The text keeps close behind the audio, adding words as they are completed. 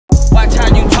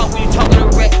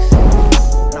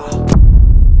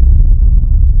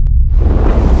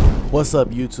What's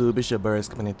up, YouTube? It's your birds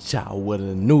coming at y'all with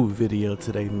a new video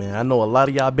today, man. I know a lot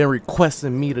of y'all been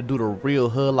requesting me to do the real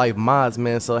hood life mods,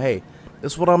 man. So hey,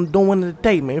 that's what I'm doing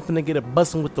today, man. Finna get it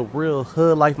busting with the real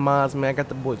hood life mods, man. I got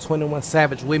the boy 21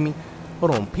 Savage with me.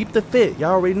 Hold on, peep the fit.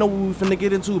 Y'all already know what we finna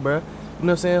get into, bro. You know what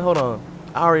I'm saying? Hold on.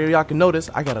 Y'all can notice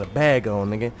I got a bag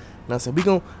on, nigga. You know what I'm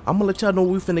saying? I'm gonna let y'all know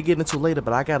what we finna get into later,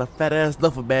 but I got a fat ass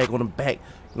duffel bag on the back.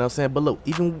 You know what I'm saying? But look,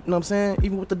 even, you know what I'm saying?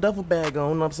 Even with the duffel bag on,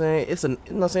 you know what I'm saying? It's a, you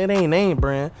know what I'm saying? It ain't name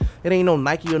brand. It ain't no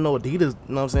Nike or no Adidas, you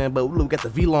know what I'm saying? But look, we got the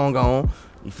V-Long on.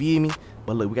 You feel me?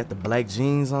 But look, we got the black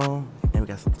jeans on. And we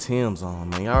got some Timbs on,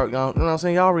 man. Y'all, you know what I'm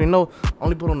saying? Y'all already know I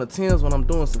only put on the Timbs when I'm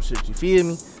doing some shit. You feel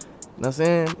me? You know what I'm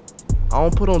saying? I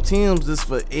don't put on Timbs just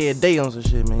for every day on some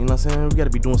shit, man. You know what I'm saying? We gotta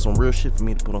be doing some real shit for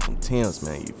me to put on some Timbs,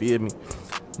 man. You feel me?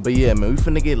 But yeah, man, we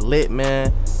finna get lit, man.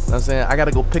 You know what I'm saying? I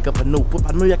gotta go pick up a new whip.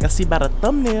 I know y'all can see by the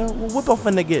thumbnail what whip I'm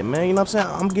finna get, man. You know what I'm saying?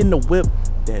 I'm getting a whip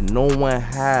that no one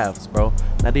has, bro.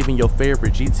 Not even your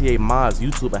favorite GTA mods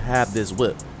YouTuber have this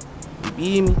whip. You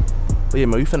feel me? But yeah,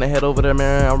 man, we finna head over there,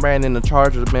 man. I'm riding in the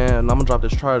Charger, man. And I'm gonna drop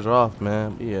this Charger off,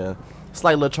 man. But yeah,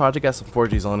 slight little Charger. Got some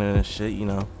 4Gs on it and shit, you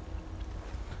know.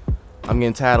 I'm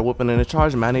getting tired of whipping in the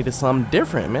Charger, man. I needed something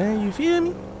different, man. You feel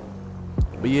me?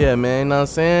 But yeah, man, you know what I'm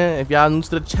saying? If y'all new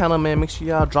to the channel, man, make sure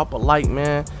y'all drop a like,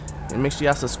 man. And make sure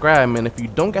y'all subscribe, man. If you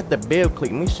don't got the bell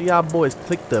click, make sure y'all boys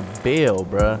click the bell,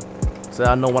 bruh. So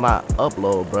I know when I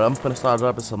upload, bruh. I'm finna start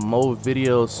dropping some more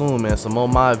videos soon, man. Some more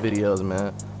mod videos,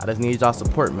 man. I just need y'all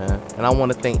support, man. And I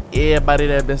want to thank everybody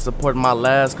that been supporting my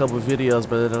last couple videos,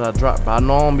 bro, that I dropped. But I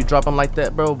know I don't be dropping like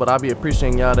that, bro. But I be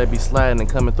appreciating y'all that be sliding and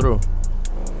coming through.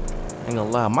 Ain't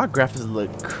gonna lie, my graphics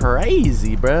look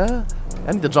crazy, bruh.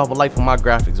 I need to drop a like for my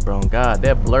graphics, bro. God,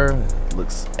 that blur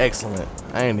looks excellent.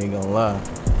 I ain't even gonna lie.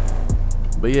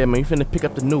 But yeah, man, you finna pick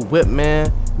up the new whip, man.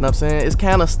 You know what I'm saying? It's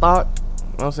kind of stock. You know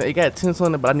what I'm saying? It got tints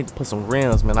on it, but I need to put some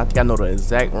rims, man. I think I know the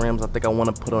exact rims I think I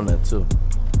want to put on that too.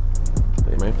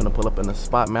 But yeah, man, you finna pull up in the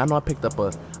spot, man. I know I picked up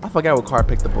I forgot what car I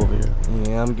picked up over here.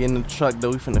 Yeah, I'm getting the truck,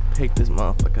 though. We finna pick this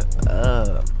motherfucker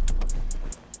up.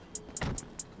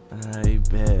 I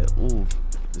bet. Ooh,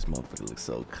 this motherfucker looks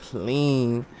so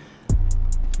clean.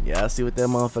 Yeah, I see what that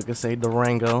motherfucker say,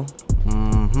 Durango. You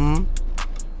know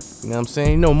what I'm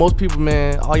saying? You know, most people,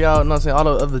 man, all y'all, you know what I'm saying, all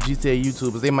the other GTA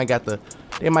YouTubers, they might got the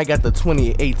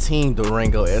 2018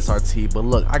 Durango SRT, but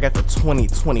look, I got the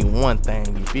 2021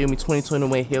 thing. You feel me?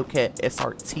 2021 Hellcat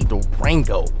SRT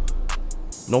Durango.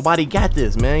 Nobody got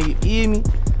this, man. You feel me?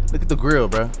 Look at the grill,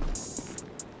 bro.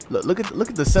 Look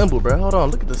at the symbol, bro. Hold on,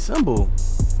 look at the symbol.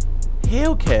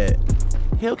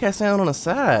 Hellcat sound on the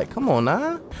side. Come on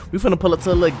now. We finna pull up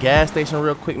to a little gas station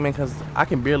real quick, man, cause I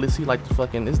can barely see like the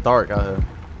fucking. It's dark out here.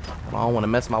 I don't want to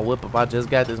mess my whip up. I just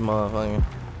got this motherfucker.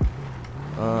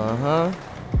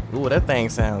 Ooh, that thing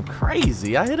sound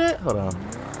crazy. I hear that. Hold on.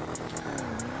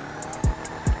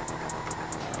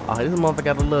 Oh, this motherfucker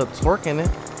got a little torque in it.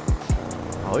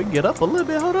 Oh, we get up a little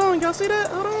bit. Hold on, y'all see that?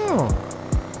 Hold on.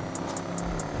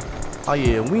 Oh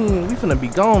yeah, we finna be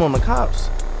gone on the cops.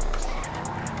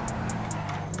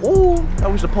 Ooh, I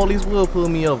wish the police will pull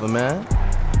me over, man.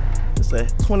 It's a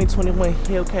 2021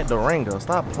 Hellcat Durango.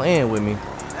 Stop playing with me.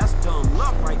 That's dumb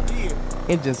luck right there.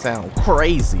 Engine sound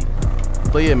crazy.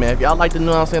 But yeah, man, if y'all like to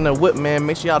know what I'm saying, the whip, man,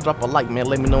 make sure y'all drop a like, man.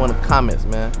 Let me know in the comments,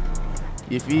 man.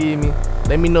 You feel me?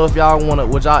 Let me know if y'all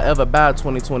would y'all ever buy a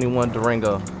 2021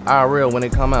 Durango IRL when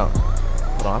it come out.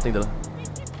 Hold on, I think the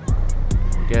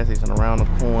gas station around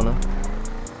the corner.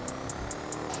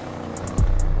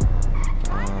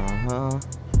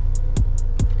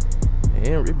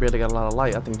 Yeah, it barely got a lot of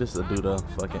light. I think this is a dude though.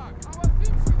 Fuck it.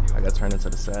 I gotta turn it to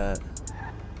the side.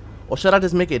 Or should I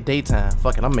just make it daytime?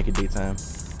 Fuck it, I'm making daytime.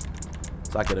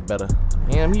 So I get it better.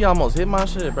 Damn, he almost hit my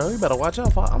shit, bro. He better watch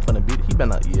out. I'm finna beat it.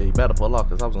 He better pull off,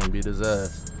 cause I was gonna beat his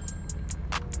ass.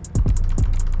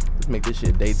 Let's make this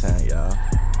shit daytime, y'all.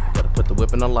 Gotta put the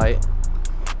whip in the light.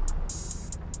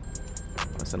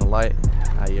 What's in the light?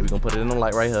 Ah, yeah, we gonna put it in the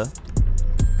light right here.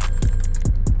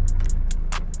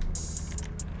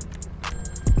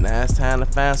 Now it's time to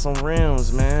find some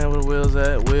rims, man. Where the wheels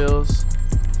at? Wheels.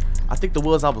 I think the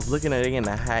wheels I was looking at, they in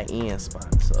the high end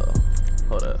spot. So,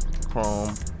 hold up.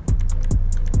 Chrome.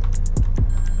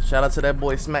 Shout out to that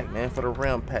boy Smack, man, for the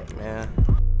rim pack, man.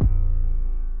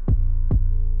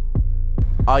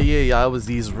 Oh yeah, y'all, it was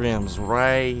these rims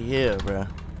right here, bro.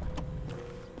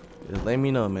 Just let me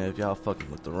know, man, if y'all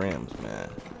fucking with the rims, man.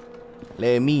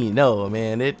 Let me know,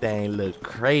 man. That thing look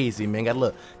crazy, man.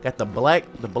 Got the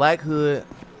black hood.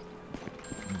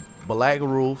 Black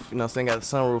roof, you know what I'm saying? Got the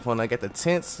sunroof on there. Got the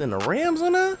tints and the rims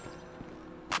on there.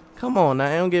 Come on now,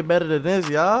 it don't get better than this,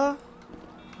 y'all.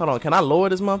 Hold on, can I lower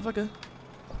this motherfucker?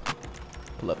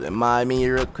 Pull up that mod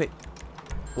menu real quick.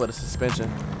 What a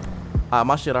suspension.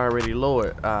 My shit already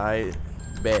lowered. Alright,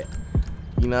 bet.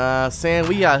 You know what I'm saying?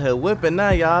 We out here whipping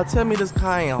now, y'all. Tell me this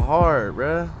car ain't hard,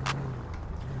 bruh.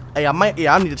 Hey,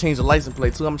 I need to change the license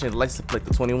plate too. I'm gonna change the license plate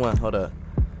to 21. Hold up.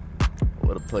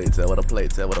 What a plate's at? What a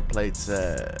plate's at? What a plate's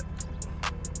at?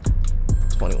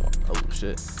 21. Oh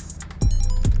shit.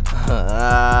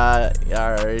 Y'all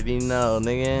already know,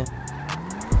 nigga.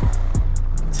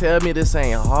 Tell me this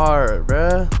ain't hard,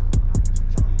 bruh.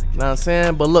 You know what I'm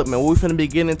saying? But look, man, what we finna be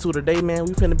getting into today, man,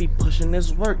 we finna be pushing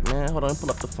this work, man. Hold on, pull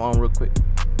up the phone real quick.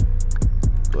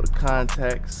 Go to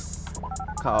contacts.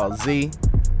 Call Z.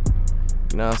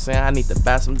 You know what I'm saying? I need to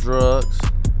buy some drugs.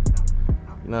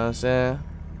 You know what I'm saying?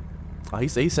 Oh, he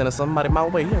said he's sending somebody my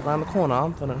way here around the corner.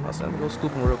 I'm finna let me go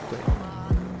scoop him real quick.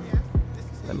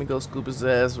 Let me go scoop his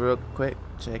ass real quick.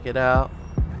 Check it out.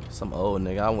 Some old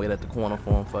nigga. I'll wait at the corner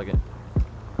for him. Fuck it.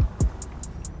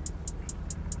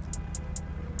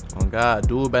 Oh God,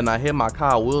 dude better not hit my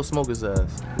car. I will smoke his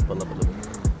ass. Pull up a little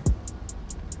bit.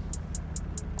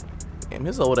 Damn,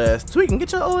 his old ass tweaking.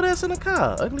 Get your old ass in the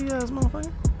car. Ugly ass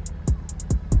motherfucker.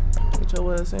 Get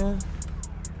your ass in.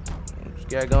 What you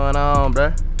got going on,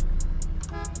 bruh?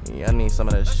 Yeah, I need some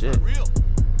of that shit.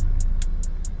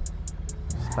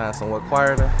 Let's find somewhere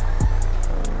quieter.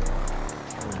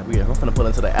 I'm finna pull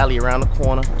into the alley around the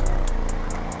corner.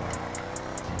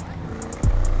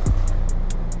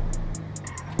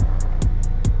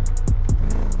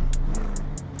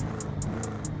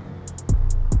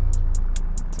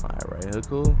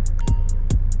 Cool.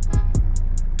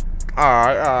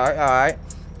 Alright.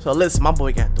 So listen, my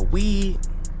boy got the weed,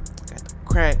 got the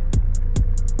crack,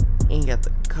 and got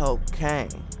the cocaine.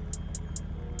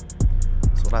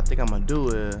 So what I think I'm gonna do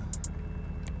is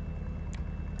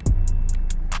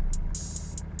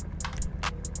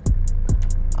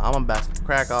I'm gonna buy some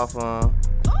crack off on.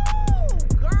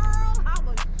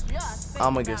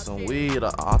 I'm gonna get some weed.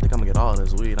 I think I'm gonna get all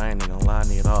this weed. I ain't even gonna lie, I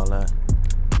need all that.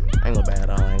 Ain't gonna bad at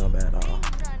all, ain't gonna bad at all.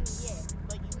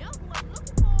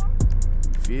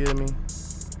 You feel me?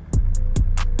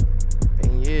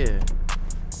 And yeah,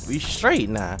 we straight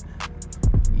now.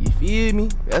 You feel me?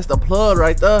 That's the plug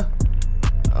right there.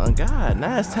 Oh God,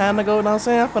 now it's time to go, you know what I'm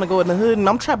saying? I'm finna go in the hood and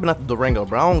I'm trapping out the Durango,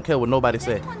 bro. I don't care what nobody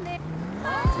say.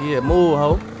 Yeah, move,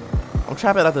 ho. I'm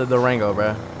trapping out the Durango,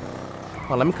 bro.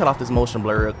 Hold on, let me cut off this motion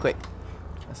blur real quick.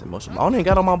 That's a motion blur. I don't even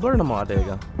got on my blur no more. There you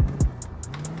go.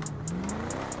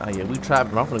 Oh yeah, we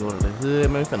trapping. I'm finna go to the hood,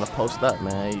 man. We finna post up,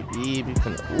 man. We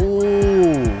finna.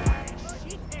 Ooh.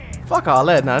 Fuck all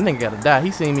that. Nah, that nigga gotta die. He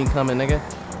seen me coming, nigga.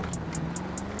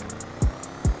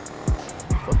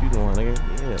 Fuck you doing, nigga?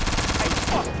 Yeah.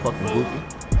 Fucking goofy.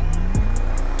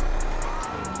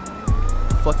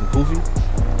 Fucking goofy.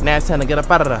 Now it's time to get up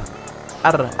out of there.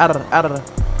 Out of there.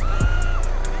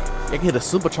 You can hit a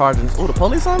supercharger. Oh, the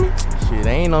police on me? Shit,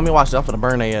 they ain't on me. Watch it. I'm finna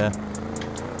burn they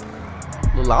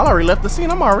Look, I already left the scene.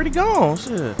 I'm already gone.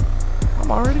 Shit. I'm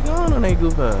already gone on that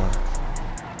goof ass.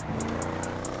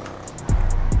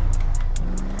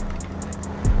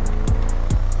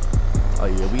 Oh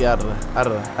yeah, we out of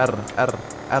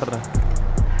there.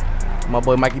 My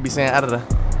boy Mikey be saying out of there.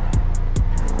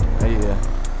 Oh yeah.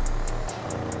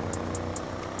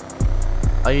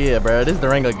 Oh yeah, bro. This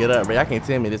Durango get up, bro. Y'all can't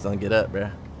tell me this don't get up, bro.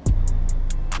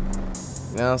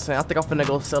 You know what I'm saying? I think I'm finna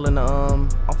go sell in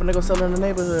the in the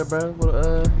neighborhood, bro. With, you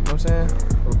know what I'm saying?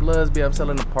 With the Bloods be up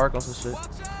selling in the park on some shit.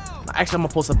 Nah, actually, I'm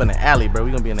gonna post up in the alley, bro.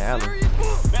 We gonna be in the alley.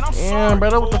 Damn,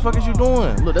 brother, what the fuck is you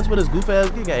doing? Look, that's what this goof ass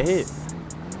kid got hit.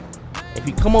 If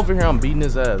he come over here, I'm beating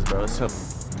his ass, bro. It's simple.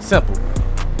 Simple.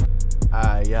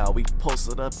 Alright, y'all, we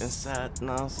posted up inside, you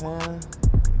know what I'm saying?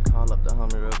 Call up the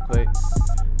homie real quick.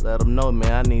 Let him know,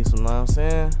 man, I need some, you know what I'm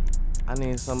saying? I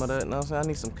need some of that, you know what I'm saying? I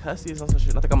need some custodies and some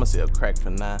shit. I think I'm gonna see a crack for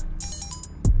now.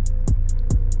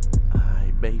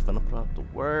 I bet he finna put up the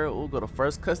word. We'll go to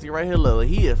first custody right here. Look,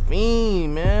 he a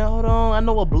fiend, man. Hold on. I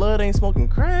know a blood ain't smoking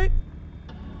crack.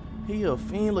 He a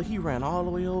fiend. Look, he ran all the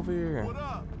way over here. What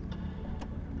up?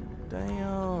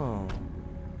 Damn.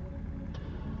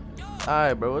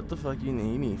 Alright, bro. What the fuck you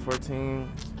need? You need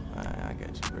 14. Alright, I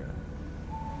got you, bro.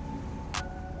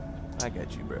 I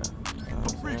got you, bro. You know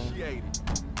Appreciate it.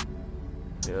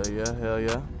 Hell yeah, hell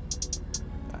yeah.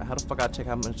 How the fuck I check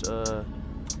how much,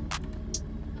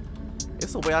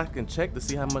 it's a way I can check to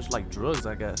see how much, like, drugs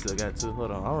I still got too. Hold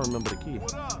on, I don't remember the key.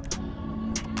 What up?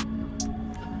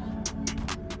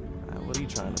 What are you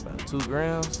trying to buy? 2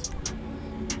 grams?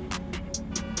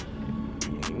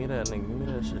 Yeah, give me that, nigga. Give me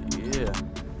that shit. Yeah.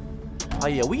 Oh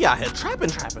yeah, we out here trapping.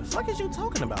 Fuck is you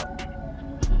talking about?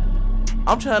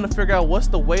 I'm trying to figure out what's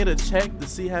the way to check to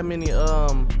see how many,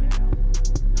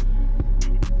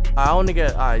 I only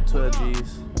got, alright, 12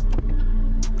 G's.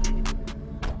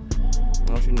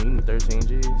 What you need 13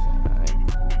 G's. Alright.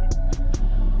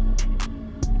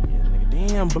 Yeah, nigga.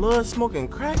 Damn, blood smoking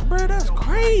crack, bro. That's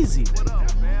crazy. Come on,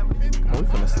 we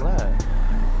finna slide.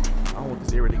 I don't want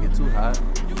this area to get too hot.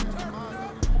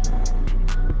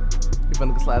 We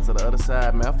finna slide to the other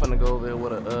side, man. I'm finna go over there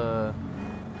with a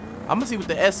I'm gonna see what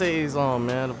the essays on,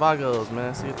 man. The Vagos,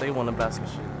 man. See if they wanna buy some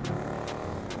shit.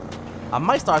 I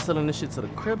might start selling this shit to the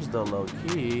Crips though, low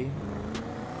key.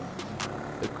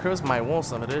 The Crips might want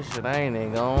some of this shit. I ain't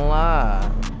even gonna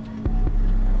lie.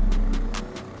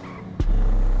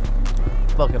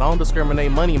 Fuck it, I don't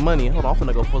discriminate. Money. Hold on, I'm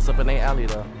finna go post up in their alley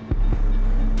though.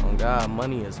 Oh God,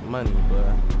 money is money,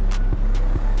 but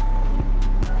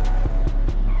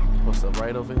post up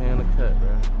right over here in the cut,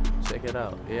 bro. Check it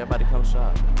out. Everybody come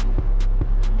shop.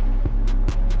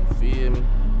 Feel me?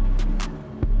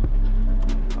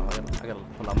 Oh, I gotta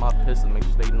pull out my pistol, make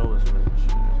sure they know it's real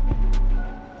shit.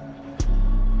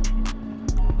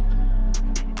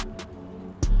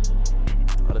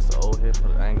 Oh, this is the old head.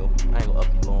 Put an angle up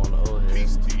low on the old head.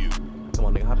 Peace to you. Come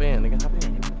on, nigga, hop in, nigga, hop in.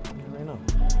 Nigga. Right now.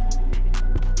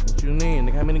 What you need,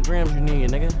 nigga? How many grams you need,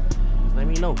 nigga? Just let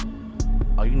me know.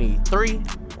 Oh, you need 3?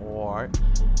 Alright.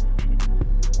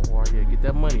 Or yeah, get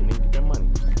that money, nigga. Get that money.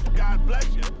 God bless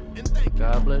you and thank you.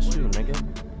 God bless you, nigga.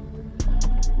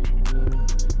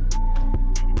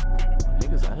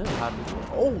 Niggas out here hot.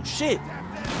 Oh shit!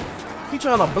 He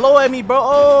trying to blow at me, bro.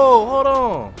 Oh, hold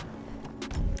on.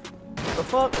 What the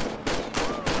fuck?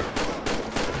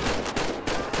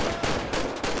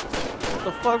 What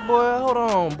the fuck, boy? Hold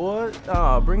on, boy.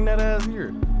 Ah, bring that ass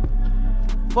here.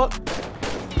 Fuck.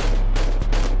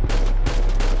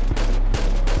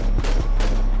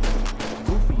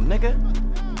 Nigga.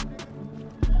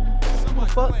 What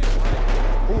the fuck?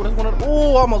 Oh, that's one of the.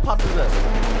 Oh, almost popped his ass.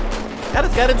 I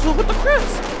just got into it with the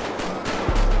Crips.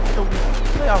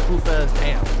 Play off goof ass.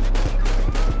 Damn.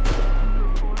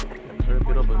 Hurry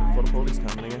it up before the police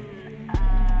come, nigga.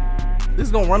 This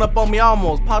is gonna run up on me. I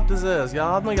almost popped his ass,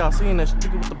 y'all. I know y'all seen that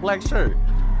shit with the black shirt.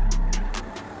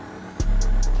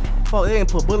 Fuck, they ain't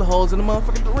put bullet holes in the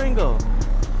motherfucking Durango.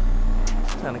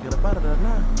 Trying to get up out of there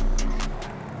now.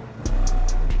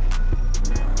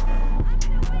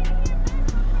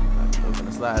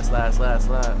 Slide.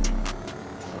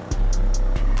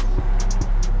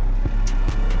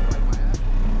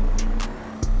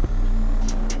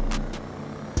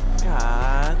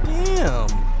 God damn.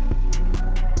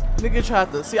 Nigga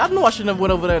tried to see. I knew I shouldn't have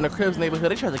went over there in the Crips neighborhood.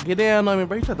 They tried to get down on me,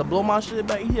 bro. He tried to blow my shit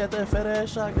back. He had that fat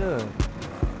ass shotgun.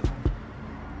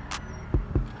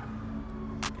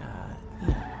 God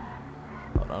damn.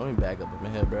 Hold on, let me back up in my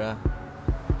head, bro.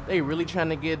 They really trying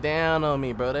to get down on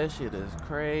me, bro. That shit is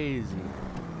crazy.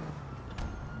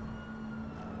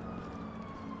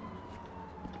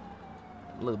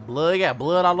 Look, blood, got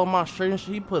blood all on my shirt and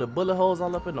shit. He put a bullet holes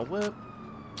all up in the whip.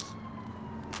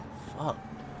 Fuck.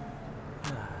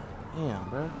 God damn,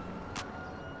 bro.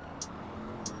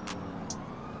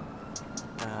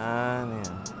 God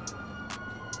damn.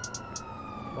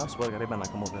 I swear to God, they better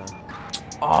not come over here.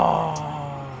 Oh.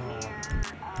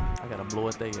 I gotta blow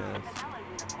at their ass.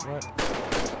 What?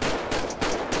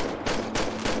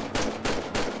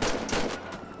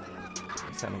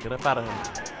 He's trying to get up out of here.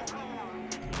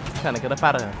 Trying to get up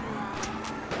out of here.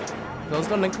 Close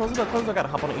the door, close the door. I gotta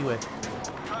hop on the E-way.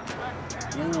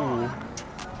 Ooh.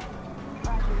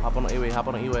 Hop on the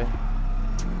E-way.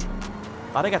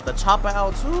 Oh, they got the chopper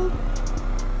out too?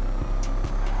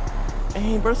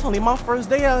 Hey, bro, it's only my first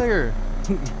day out here.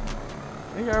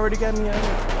 They already got me out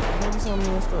here. Maybe some of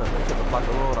me and stuff. They took the block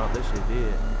the road off. This shit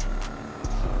did.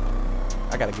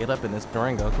 I gotta get up in this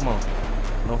Durango. Come on.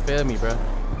 Don't fail me, bro.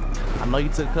 I know you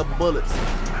took a couple bullets.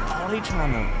 Oh, they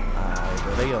trying to. Alright,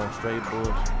 bro. They on straight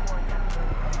bullshit.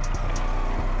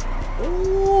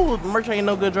 Ooh, Merch ain't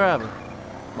no good driver.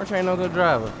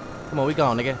 Come on, we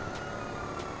gone, nigga.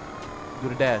 Do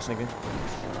the dash, nigga.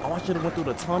 Oh, I should have went through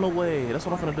the tunnel way. That's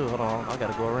what I'm finna do. Hold on. I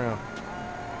gotta go around.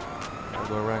 Gotta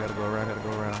go around.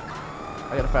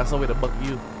 I gotta find some way to buck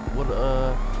you. What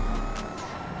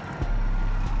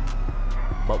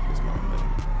buck this motherfucker.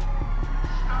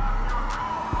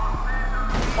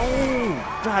 Oh!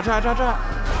 Drive.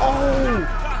 Oh!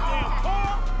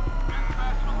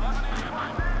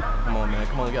 Come on, man.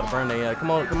 Come on, we gotta burn that.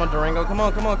 Come on, Durango. Come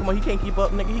on. He can't keep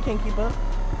up, nigga.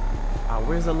 Ah,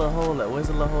 where's the little hole at? What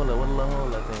the little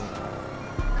hole at thing?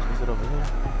 Is it over here?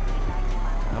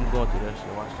 I'm going through that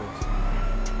shit. Watch this.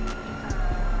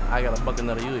 I gotta buck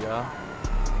another you, y'all.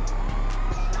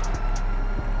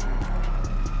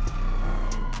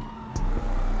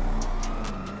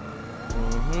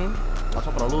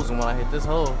 I'm gonna lose him when I hit this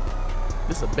hole.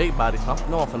 This is a big body, so I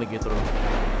know I'm finna get through.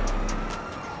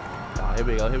 Oh, Here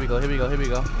we go, here we go, here we go, here we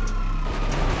go.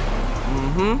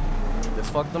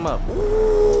 Just fucked them up.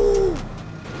 Ooh.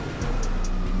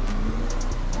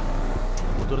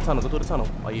 Go through the tunnel, go through the tunnel.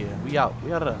 Oh yeah, we out.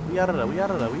 We out of there. We out of there. We out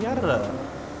of there. We out of there.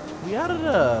 We out of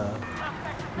there.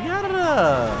 We out of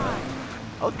there.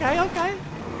 Okay, okay.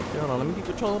 Hold on, let me get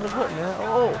control of the whip, man.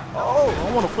 Oh,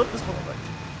 I want to flip this one.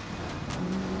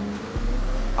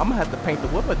 I'm gonna have to paint the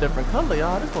whip a different color,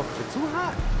 y'all. This motherfucker too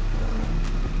hot.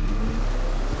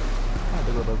 I have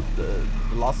to go to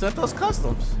the Los Santos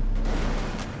Customs.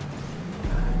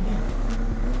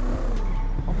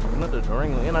 Another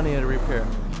Durango, and I need to repair.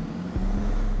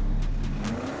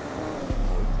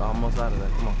 Oh, almost out of there.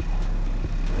 Come on.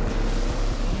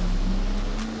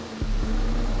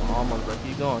 Almost, bro.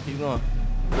 Keep going. Keep going.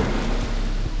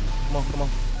 Come on, come on.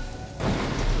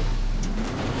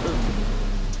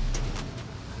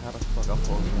 How the fuck I'm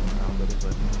supposed to go this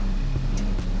way?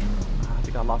 I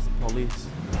think I lost the police.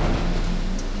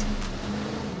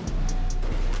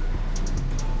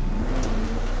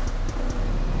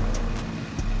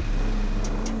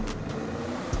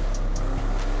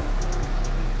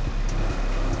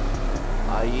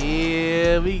 Oh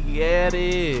yeah, we get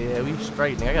it. Yeah, we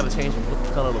straight. Nigga, I gotta change the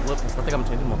color of the whip. I think I'm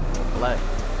changing my black.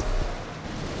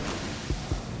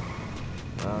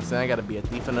 I'm saying I gotta be a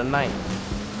thief in the night.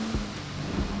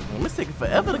 Man, it's taking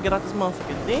forever to get out this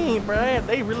motherfucking thing, bro.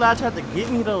 They realized tried to get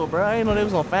me though, bro. I didn't know they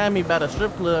was gonna find me by the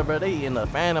strip club, bro. They in a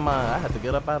fan of mine. I had to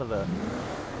get up out of the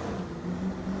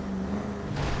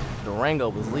Durango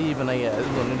was leaving. They this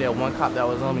was only that one cop that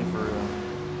was on me for real.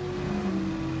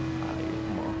 Alright,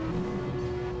 come on.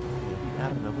 Yeah, we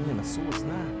out of there. We in the sewers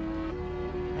now.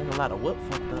 Ain't a lot of whip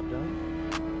fucked up though.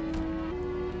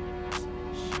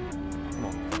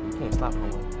 Can't stop no more.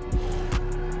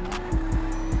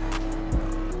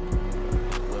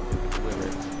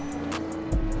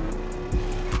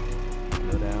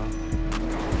 Go down.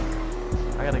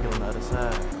 I gotta get on the other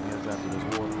side. I gotta drive through this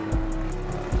water.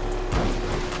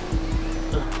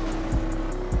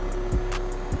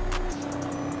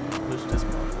 Push this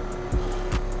motherfucker.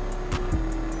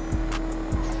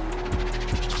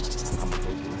 I'm gonna go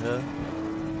through here.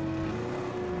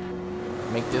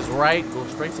 Make this right, go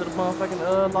straight to the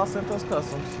motherfucking Los Santos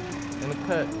Customs in the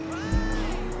cut.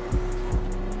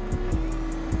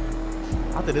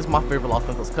 I think this is my favorite Los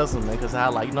Santos Customs, man, because I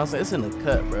like, you know what I'm saying? It's in the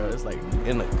cut, bro. It's like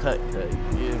in the cut, you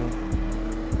feel me?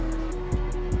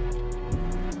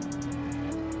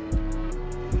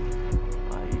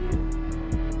 Oh, yeah.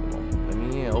 Come on, let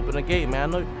me in. Open the gate,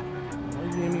 man. I know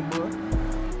you hear me, bro.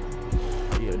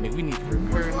 Oh, yeah, nigga, we need to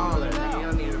repair and all that,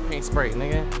 nigga. I need to paint spray,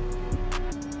 nigga.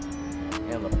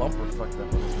 And the bumper fucked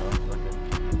up on this motherfucker.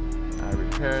 I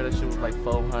repaired that shit was like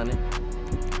 400. I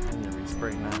need to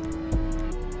respray now.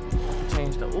 I can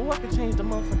change the I can change the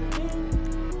motherfucking thing.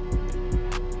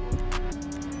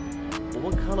 Well,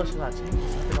 what color should I change? I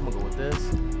think I'm gonna go with this.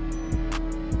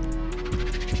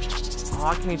 Oh,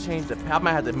 I can't change the I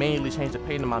might have to manually change the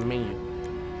paint in my menu.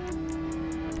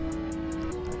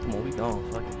 Come on, we gone,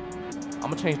 fuck it. I'm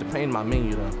gonna change the paint in my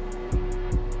menu though.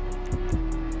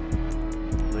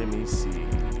 Let me see.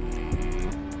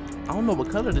 I don't know what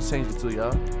color to change it to,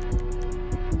 y'all.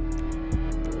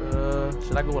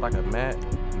 Should I go with like a matte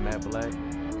black?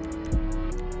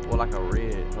 Or like a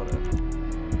red? Hold up.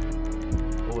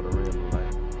 What would a red look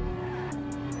like?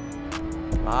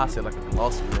 I said like a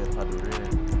glossy red if I do red.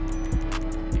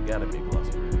 You gotta be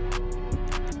glossy red.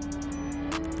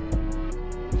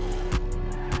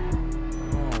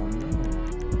 Oh no.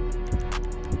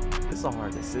 It's a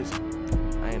hard decision.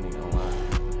 I ain't even gonna lie.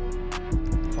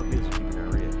 Fuck this, keep it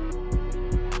red.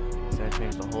 So I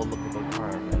changed the whole look of the car,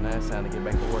 and now it's time to get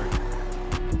back to work.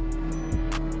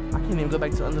 I can't even go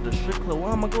back to under the strip club.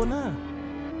 Where am I going now?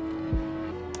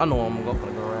 I know I'm gonna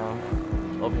go around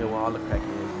over here where all the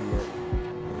crackheads be at.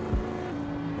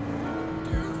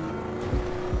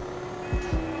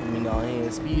 Let me go ahead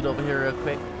and speed over here real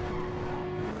quick.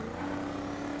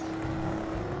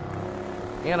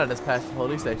 And I just passed the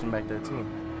police station back there too.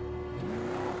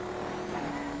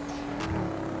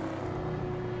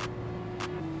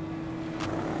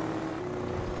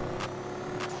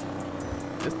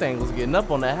 This thing was getting up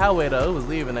on that highway though. It was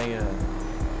leaving a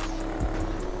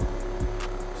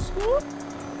swoop,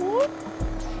 whoop.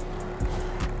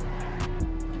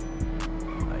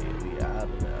 Oh yeah, we out of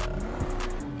there.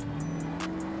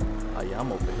 Oh yeah,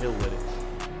 I'm over here with it.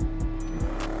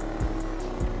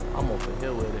 I'm over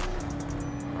here with it.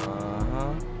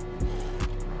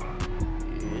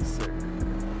 Yes sir.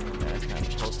 Yeah, it's time to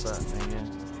post up, nigga.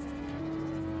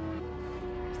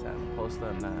 It's time to post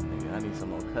up now, nigga. I need some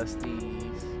more custies.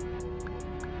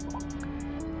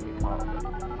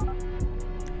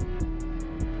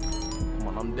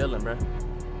 I'm dealing, bruh.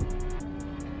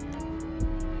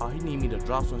 Oh, he need me to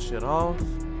drop some shit off.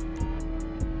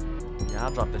 Yeah,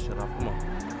 I'll drop that shit off. Come on.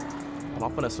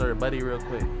 I'm finna serve buddy real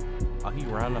quick. Oh, he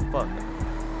round the fuck.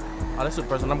 Oh, that's the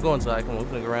person I'm going to. Come on, we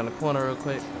finna go around the corner real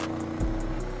quick.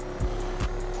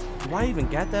 Do I even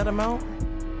got that amount?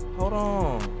 Hold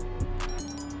on.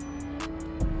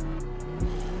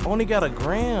 Only got a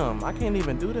gram. I can't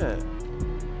even do that.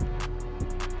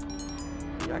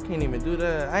 Yeah, I can't even do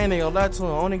that. I ain't gonna lie to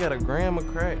him. I only got a gram of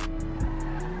crack.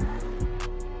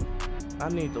 I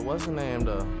need the, what's the name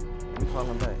though? Let me call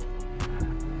him back.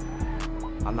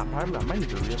 I'm not probably, I might need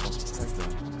to re-up on some crack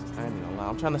though. I ain't gonna lie.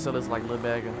 I'm trying to sell this like little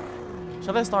bag of,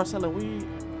 should I start selling weed?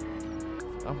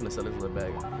 I'm gonna sell this little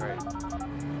bag of crack.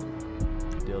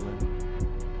 Dylan.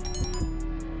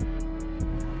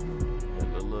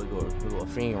 Little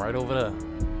fiend right over there.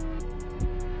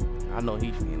 I know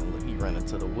he fiending. Look, he running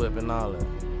to the whip and all that.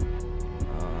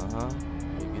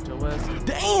 You get your ass.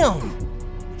 Damn!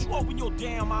 Would you open your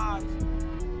damn eyes?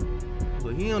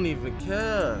 Look, he don't even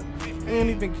care. He don't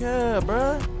even care,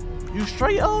 bruh. You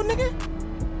straight, old nigga?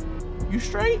 You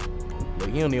straight? Look,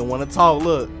 he don't even want to talk.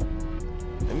 Look.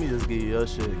 Let me just give you your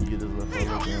shit. Give you this little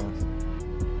fuck guns.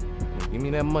 Give me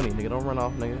that money, nigga. Don't run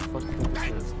off, nigga. Fuck you think this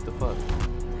is. What the fuck?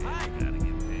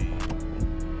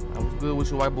 Good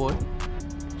with your white boy.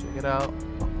 Check it out.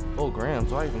 4 grams.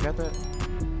 Do I even got that?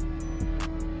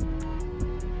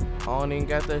 I don't even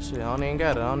got that shit. I don't even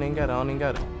got it. I don't even got it. I don't even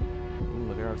got it.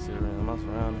 Look at her sit around. I'm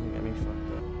surrounded. He got me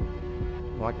fucked up.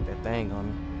 Oh, I get that thing on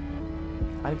me.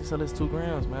 I need to sell this 2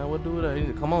 grams, man. What do with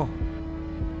that? Come on.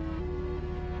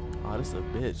 Oh, this is a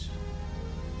bitch.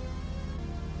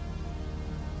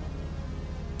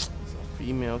 It's a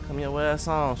female. Come your ass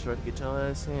on. Sure to get your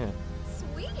ass in.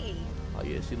 Sweetie. Oh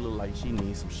yeah, she look like she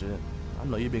needs some shit. I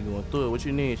know you been going through it. What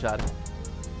you need, shawty?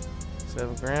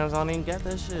 7 grams? I don't even got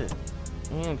that shit.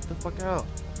 Man, get the fuck out.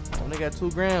 I only got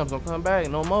 2 grams. Don't come back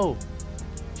no more.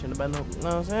 Shouldn't have been no, you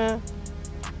know what I'm saying?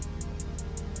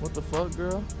 What the fuck,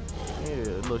 girl?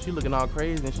 Yeah, look, she looking all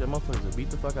crazy and shit. Motherfuckers will beat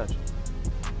the fuck out you.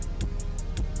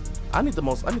 I need to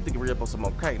re up on some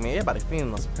more crack, man. Everybody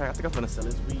feeling on some crack. I think I'm finna sell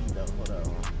this weed though. Hold up.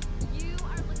 You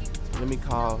are looking to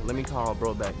Let me call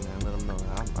bro back, man. Let him know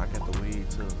I got the weed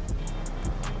too.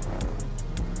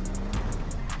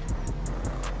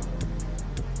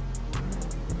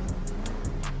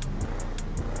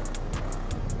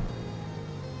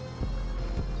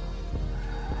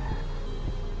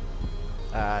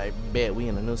 I bet we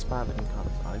in a new spot. Let me call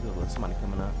this. Oh, look, somebody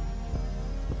coming up.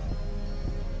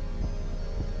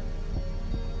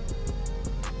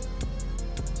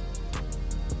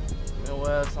 Man,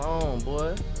 what's on,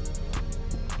 boy?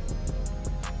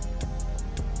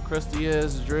 Crusty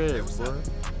ass dreads, boy.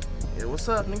 Yeah, what's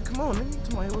up, nigga? Come on, nigga.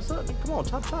 Come on, hey, what's up, nigga? Come on,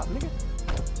 chop, nigga.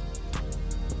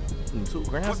 2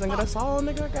 grams, nigga. That's all,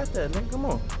 nigga. I got that, nigga. Come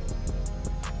on.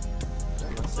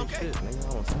 I say shit, nigga.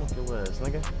 I want to smoke your ass,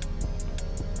 nigga.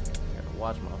 Gotta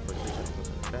watch my fucking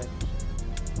bitch.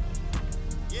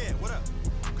 Yeah, what up?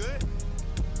 Good?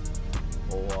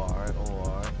 Oh, alright, oh,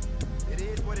 alright. It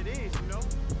is what it is, you know?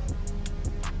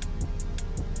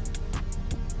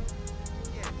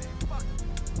 Yeah, man, fuck it.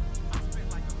 I spent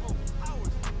like a whole hour.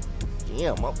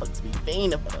 Damn, motherfuckers be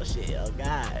fiending for that shit, oh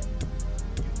god.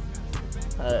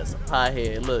 It's a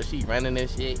pothead. Look, she running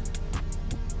this shit.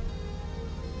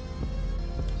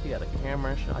 She got a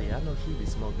camera and shit. Oh yeah, I know she be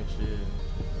smoking shit.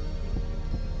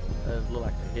 That look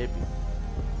like a hippie.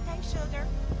 Hey, sugar.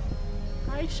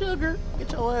 Hi, sugar.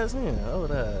 Get your ass in. Oh,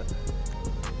 that.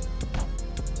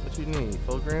 What you need?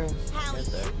 4 grams? How are you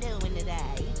doing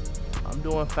today? I'm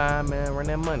doing fine, man. Run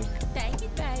that money. Thank you,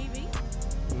 baby.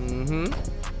 Mm-hmm.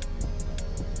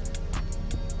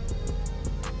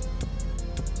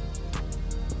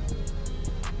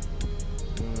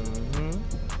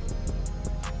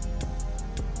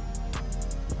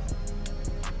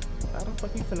 How the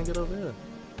fuck he finna get over here?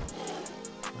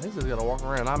 He's just gonna walk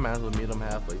around. I might as well meet him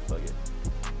halfway. Fuck it.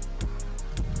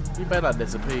 He better not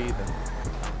disappear either.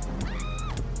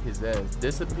 His ass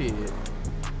disappeared.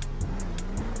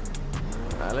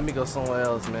 Alright, let me go somewhere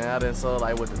else, man. I done saw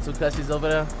like with the 2 cushies over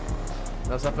there. You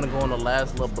know, so I'm finna go on the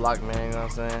last little block, man. You know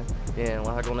what I'm saying? Yeah,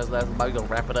 when I go on this last block, we gonna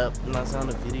wrap it up. You know what I'm saying?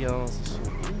 The videos and shit.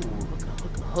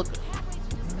 Ooh, hooker.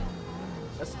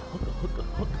 That's a hooker.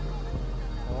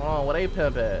 Hold on, what they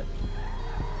pimp at?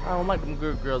 I don't like them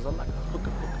good girls. I like a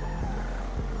hooker.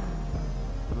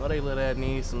 You know they little ass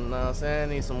need some, you know what I'm saying?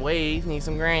 Need some waves, need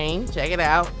some grain. Check it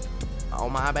out. Oh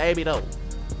my baby though.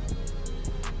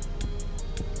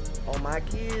 Oh my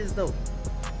kids though.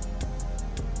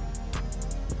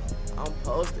 I'm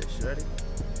posted, shorty.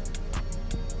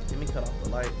 Let me cut off the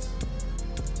lights.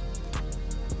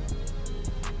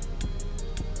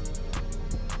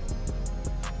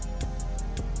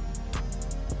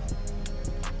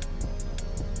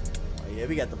 Yeah,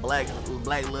 we got the black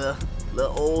little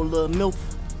old MILF.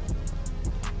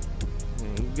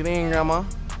 Get in, grandma.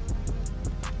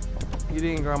 Get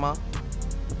in, grandma.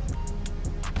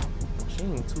 She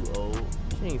ain't too old.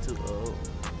 She ain't too old.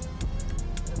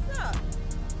 What's up?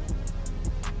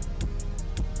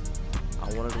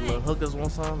 I wanted the little hookers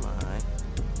want some. Alright.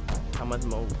 How much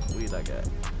more weed I got?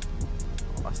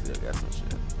 Oh, I still got some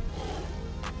shit.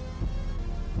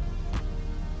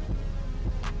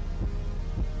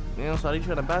 You know, so are you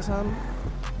trying to buy something?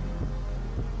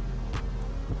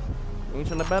 You ain't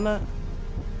trying to buy nothing?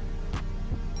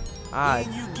 Alright.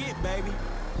 Then you get, baby.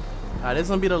 Alright, this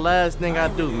gonna be the last thing I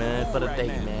do, man, for the right day,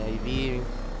 now. man. You feel me?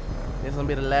 This gonna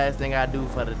be the last thing I do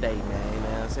for the day, man. You know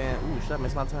what I'm saying? Ooh, shit, I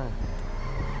missed my turn.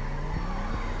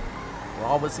 We're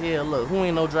always here. Look, who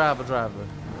ain't no driver?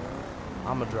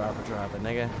 I'm a driver,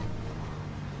 nigga.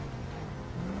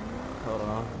 Hold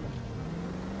on.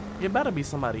 It better be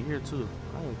somebody here, too.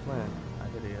 I ain't playing. I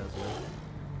hit it as well.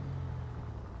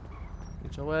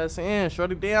 Get your ass in,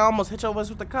 shorty. Damn, I almost hit your ass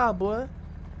with the car, boy.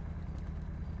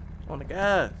 On the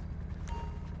gas.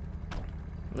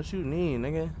 What you need,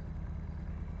 nigga?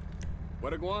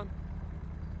 Where to go on?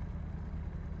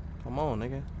 Come on,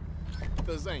 nigga.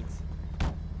 The Zanks.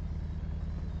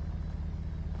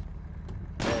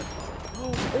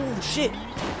 Oh, shit.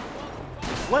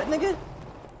 What, nigga?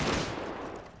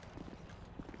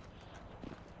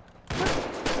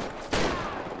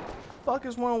 Fuck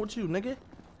is wrong with you, nigga?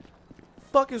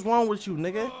 Fuck is wrong with you,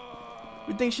 nigga?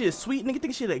 You think shit sweet, nigga?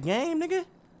 Think shit a game, nigga?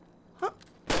 Huh?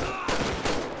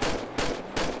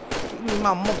 Give me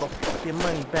my motherfucking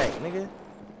money back, nigga.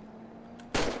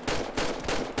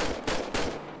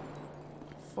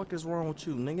 Fuck is wrong with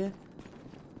you, nigga?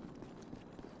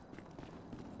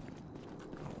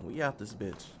 We out this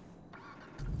bitch.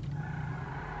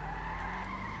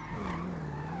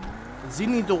 Z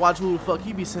need to watch who the fuck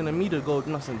he be sending me to go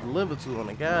nothing deliver to on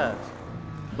the guys.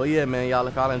 But yeah, man, y'all,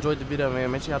 if y'all enjoyed the video, man,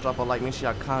 make sure y'all drop a like, make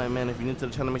sure y'all comment, man. If you're new to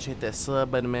the channel, make sure you hit that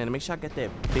sub button, man. And make sure y'all get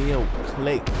that bell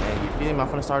click, man. You feel me? I'm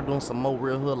finna start doing some more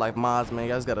real hood life mods, man.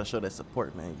 Y'all just gotta show that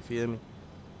support, man. You feel me?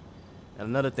 And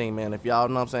another thing, man, if y'all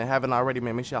know what I'm saying, haven't already,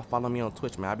 man, make sure y'all follow me on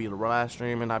Twitch, man. I be live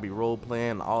streaming, I be role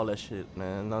playing, all that shit,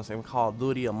 man. You know what I'm saying? Call of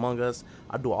Duty, Among Us.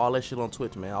 I do all that shit on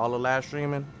Twitch, man. All the live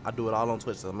streaming, I do it all on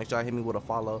Twitch. So make sure y'all hit me with a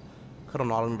follow. Cut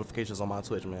on all the notifications on my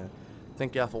Twitch, man.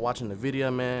 Thank y'all for watching the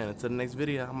video, man. And until the next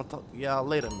video, I'm gonna talk to y'all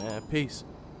later, man. Peace.